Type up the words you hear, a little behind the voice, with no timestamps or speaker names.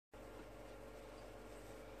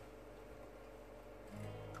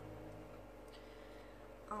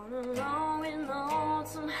On a long and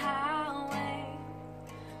lonesome highway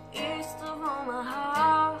east of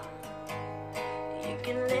Omaha, you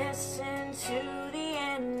can listen to the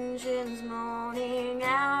engines moaning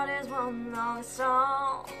out as one long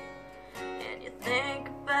song, and you think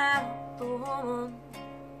about the woman,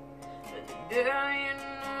 the girl you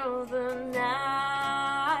knew the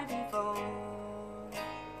night before.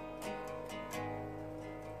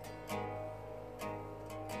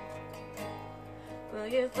 Well,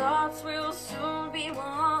 your thoughts will soon be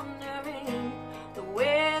wandering the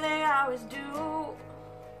way they always do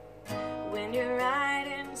when you're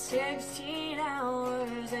riding 16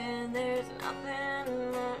 hours and there's nothing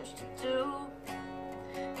much to do,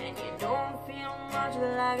 and you don't feel much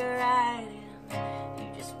like riding. You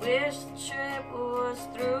just wish the trip was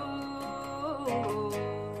through.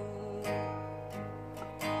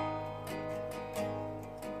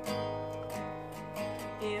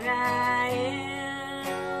 Here I am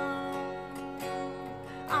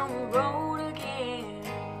on the road again.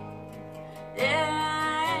 There I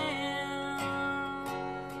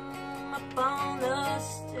am up on the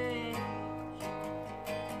stage.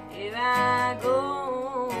 Here I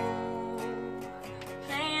go,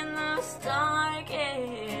 playing the star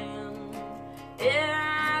again. Here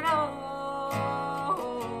I go,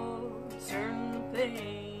 turn the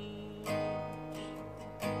page.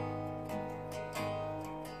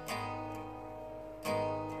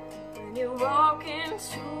 When you walk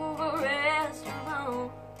into a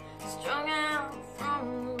restaurant, strung out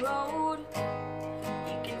from the road,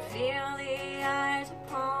 you can feel the eyes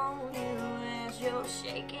upon you as you're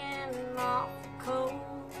shaking off the cold.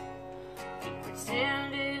 You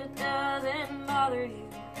pretend it doesn't bother you,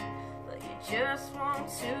 but you just want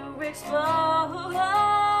to explode.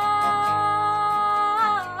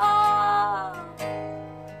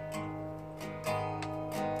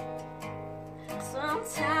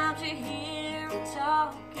 Sometimes you hear them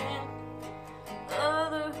talking,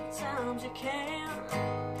 other times you can't.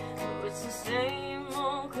 But it's the same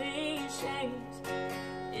old cliches.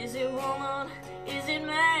 Is it woman? Is it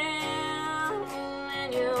man?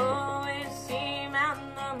 And you always seem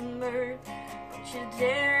outnumbered, but you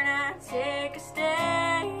dare not take a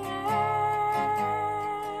stand.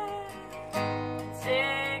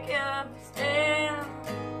 Take a stand.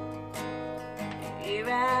 Here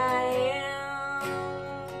I am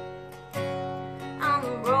on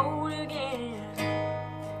the road again.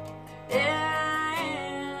 There I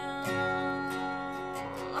am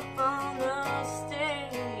up on the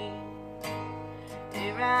stage.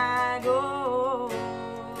 Here I go,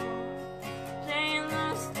 playing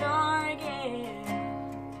the star again.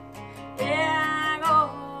 Here I go,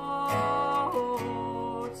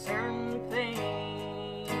 turn the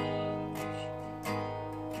page.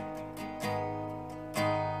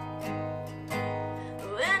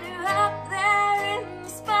 When you're up there in the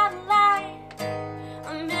spotlight, a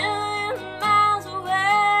million miles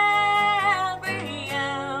away, every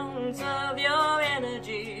ounce of your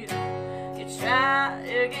energy you try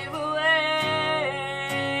to give away,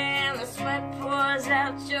 and the sweat pours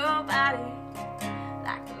out your body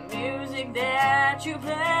like the music that you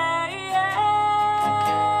play.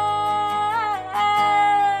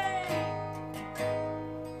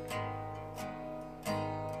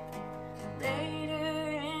 Later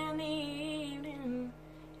in the evening,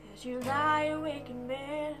 as you lie awake in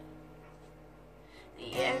bed,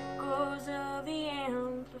 the echoes of the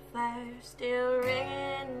amplifier still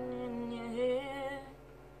ringing in your head.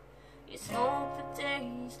 You smoke the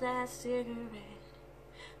day's last cigarette,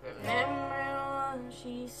 remembering what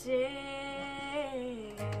she said.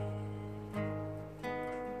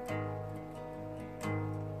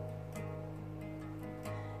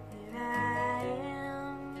 Here I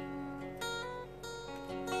am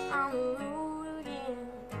on the road again.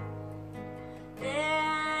 There I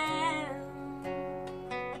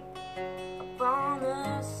am up on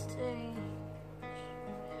the stage.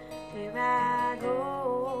 Here I go,